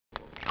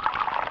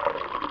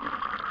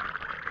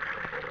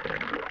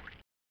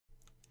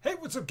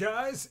What's up,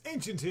 guys?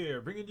 Ancient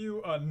here, bringing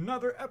you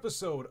another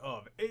episode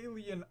of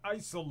Alien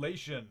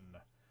Isolation.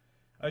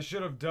 I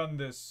should have done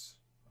this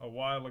a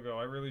while ago.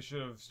 I really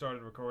should have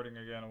started recording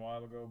again a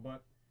while ago,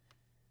 but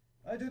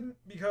I didn't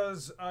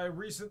because I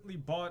recently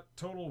bought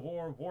Total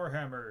War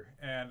Warhammer,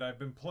 and I've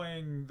been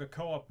playing the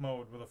co-op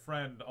mode with a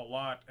friend a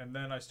lot, and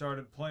then I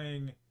started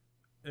playing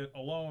it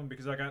alone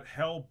because I got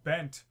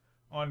hell-bent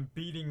on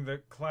beating the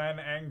Clan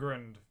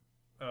Angrand,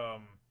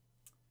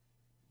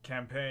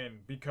 campaign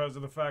because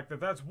of the fact that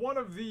that's one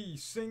of the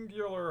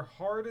singular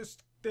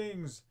hardest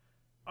things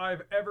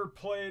I've ever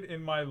played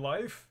in my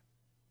life,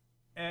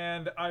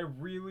 and I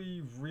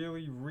really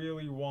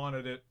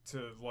wanted it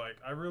to,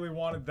 I really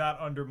wanted that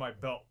under my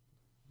belt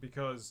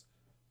because,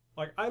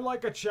 I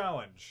like a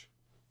challenge.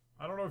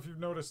 I don't know if you've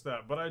noticed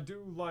that, but I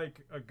do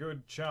like a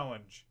good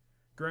challenge.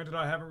 Granted,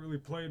 I haven't really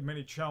played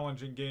many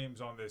challenging games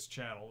on this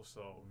channel,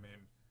 so, I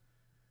mean,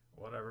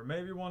 whatever.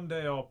 Maybe one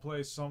day I'll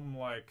play something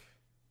like...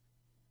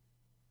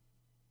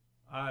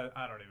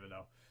 I don't even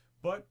know.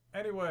 But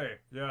anyway,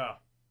 yeah.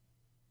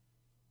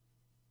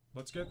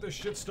 Let's get this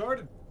shit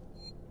started.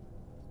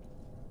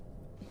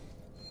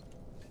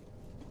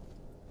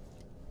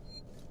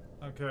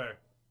 Okay.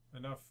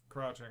 Enough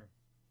crouching.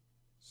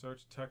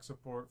 Search tech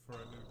support for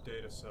a new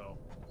data cell.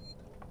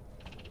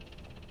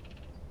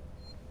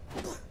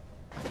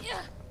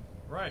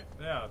 Right,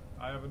 yeah.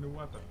 I have a new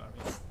weapon.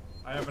 I mean,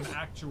 I have an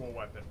actual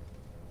weapon,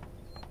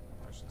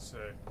 I should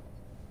say.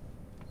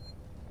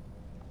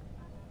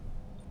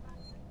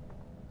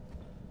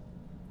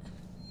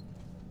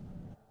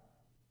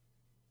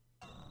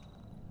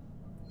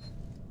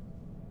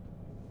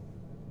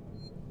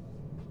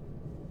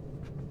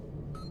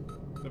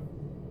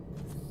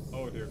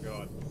 Oh dear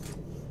God.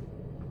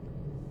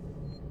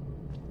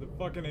 The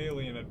fucking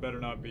alien had better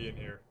not be in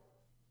here.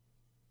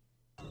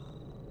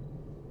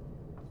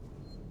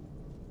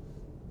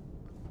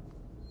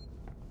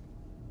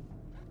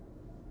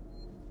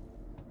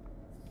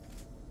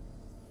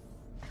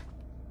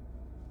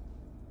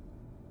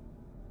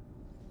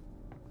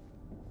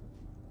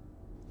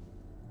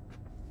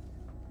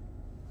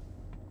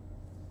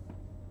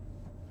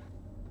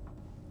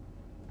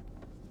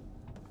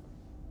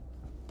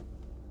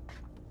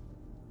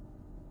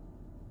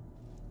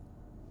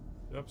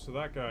 Yep, so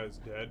that guy's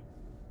dead.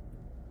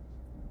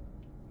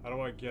 How do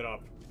I get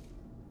up?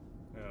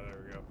 Yeah, there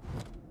we go.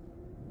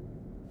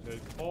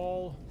 Take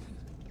all.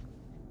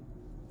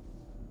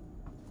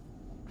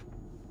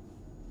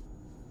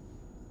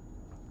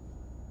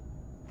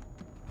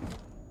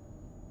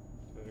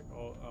 Take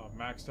all. Oh,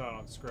 maxed out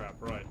on scrap,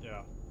 right,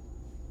 yeah.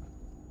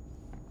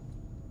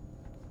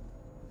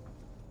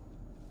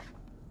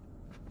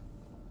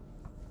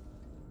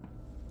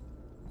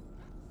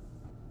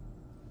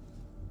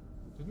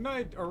 Didn't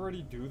I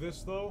already do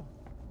this, though?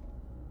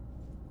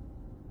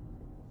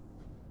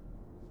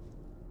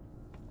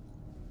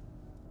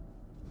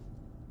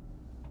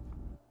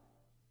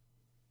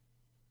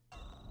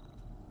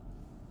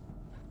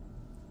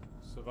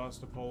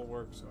 Sevastopol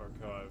Works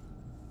Archive.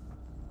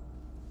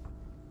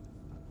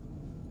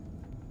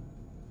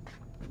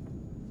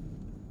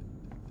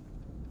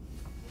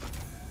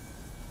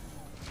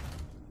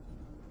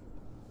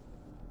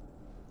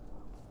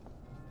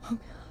 Oh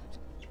God.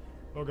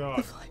 Oh God.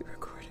 The flight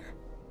recorder.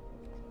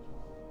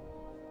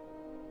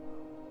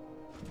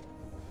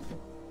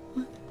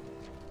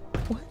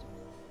 What?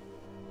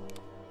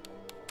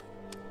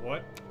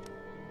 What?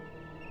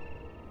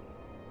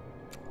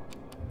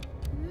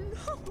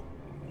 No.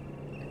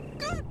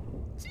 God.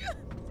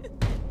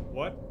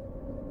 What?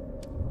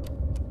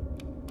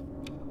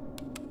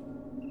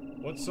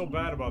 What's so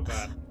bad about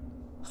that?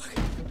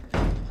 Okay.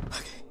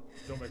 Okay.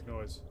 Don't make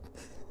noise.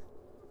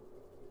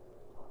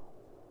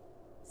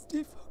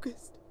 Stay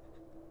focused.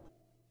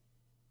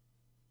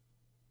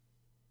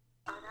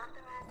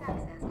 Unauthorized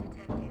access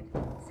detected.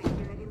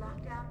 Security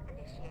lockdown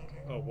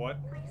initiated. Oh, what?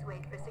 Please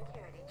wait for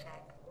security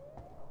check.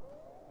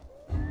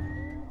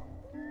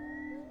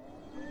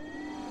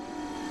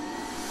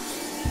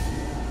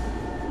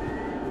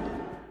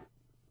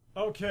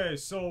 Okay,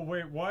 so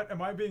wait, what?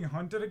 Am I being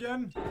hunted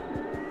again?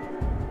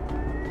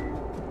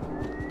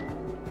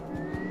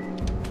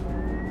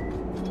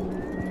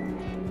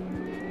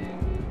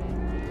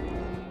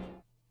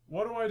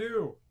 What do I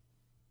do?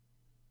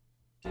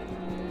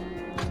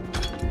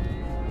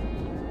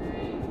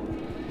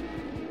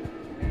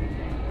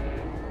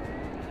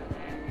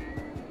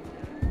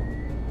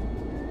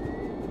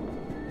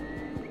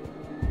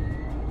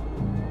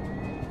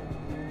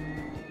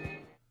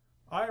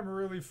 I'm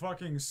really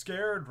fucking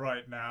scared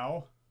right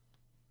now.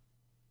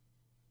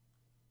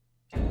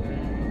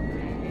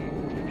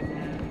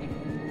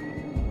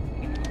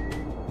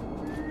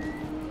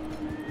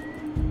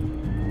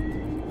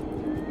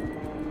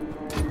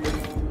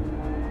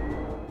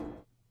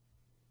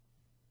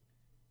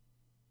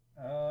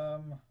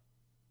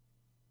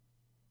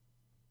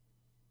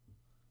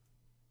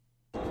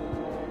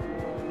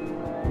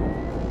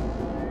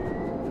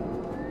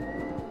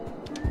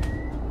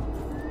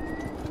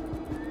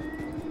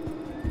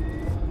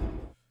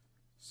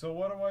 So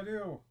what do I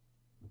do?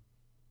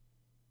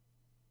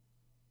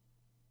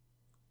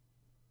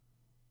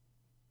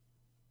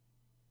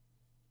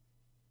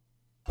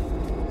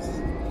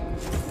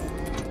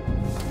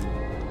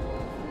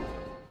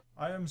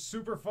 I am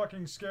super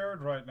fucking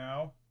scared right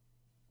now.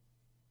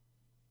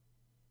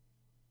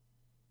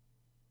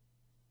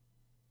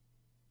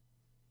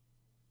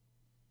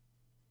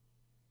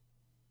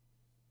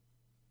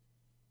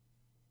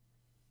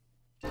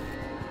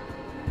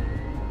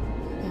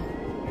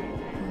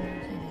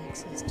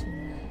 Access to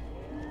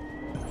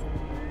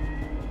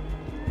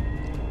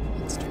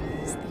let's try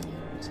this thing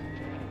out.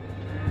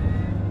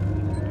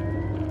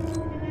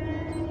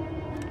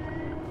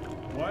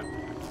 What?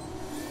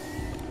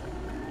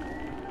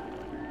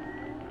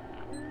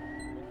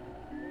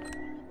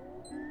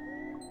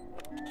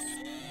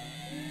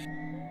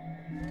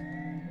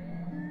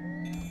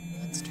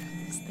 Let's try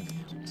this thing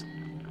out.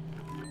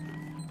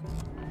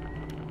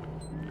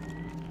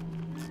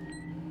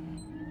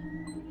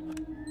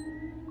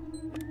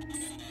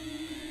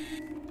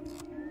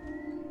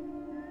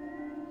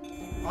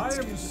 I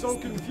am so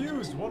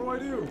confused. What do I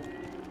do?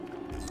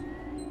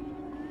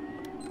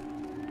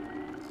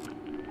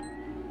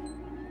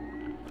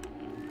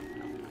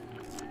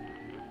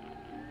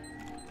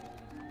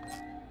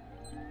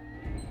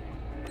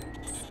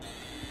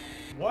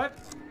 What?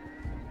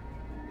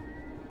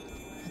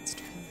 Let's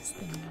try this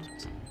thing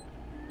out.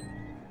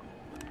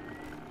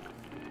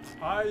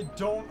 I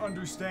don't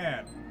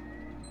understand.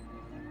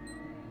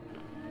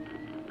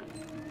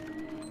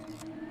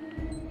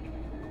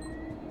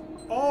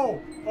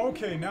 Oh,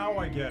 okay, now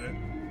I get it.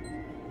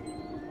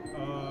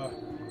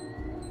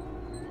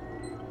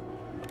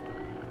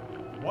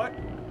 What?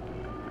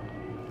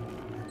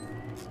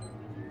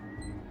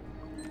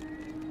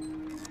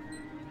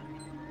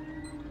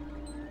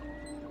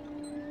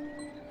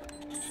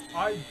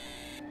 I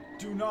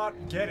do not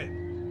get it.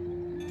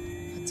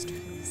 Let's try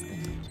this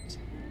thing out.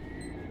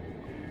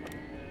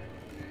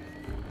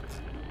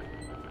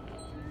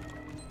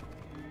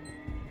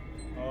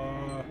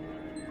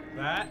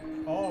 That?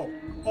 Oh.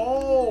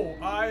 Oh,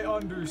 I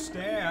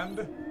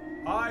understand.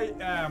 I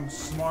am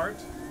smart.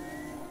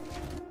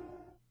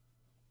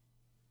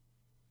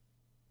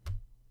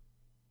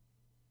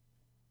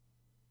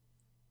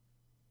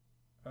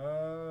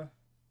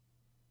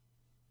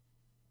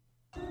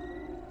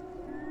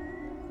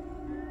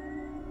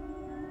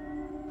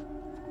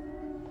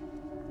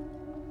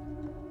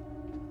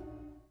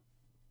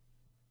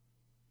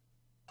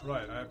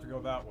 Right, I have to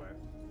go that way.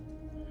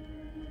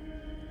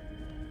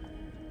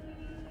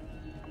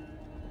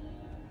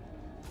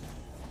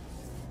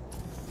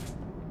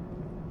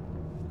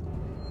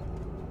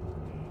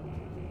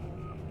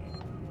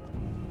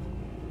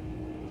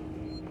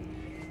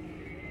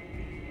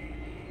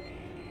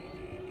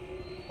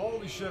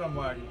 Holy shit, I'm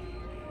lagging.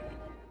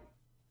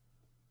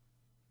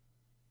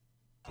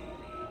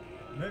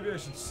 Maybe I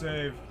should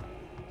save.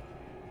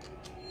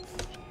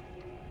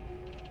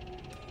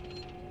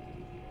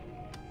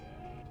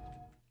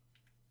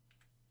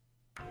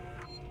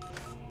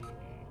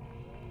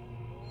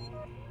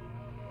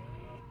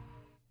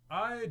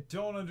 I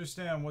don't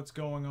understand what's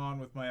going on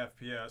with my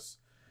FPS.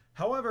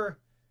 However,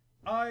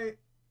 I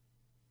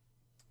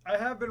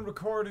have been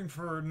recording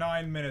for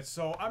 9 minutes,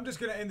 so I'm just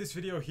gonna end this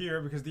video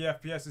here because the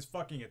FPS is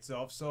fucking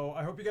itself. So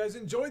I hope you guys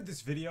enjoyed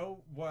this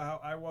video. Wow,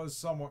 I was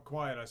somewhat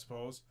quiet, I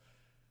suppose.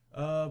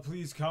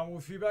 Please comment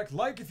with feedback,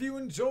 like if you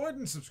enjoyed,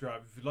 and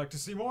subscribe if you'd like to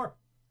see more.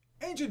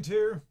 Ancient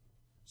here,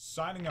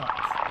 signing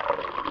off.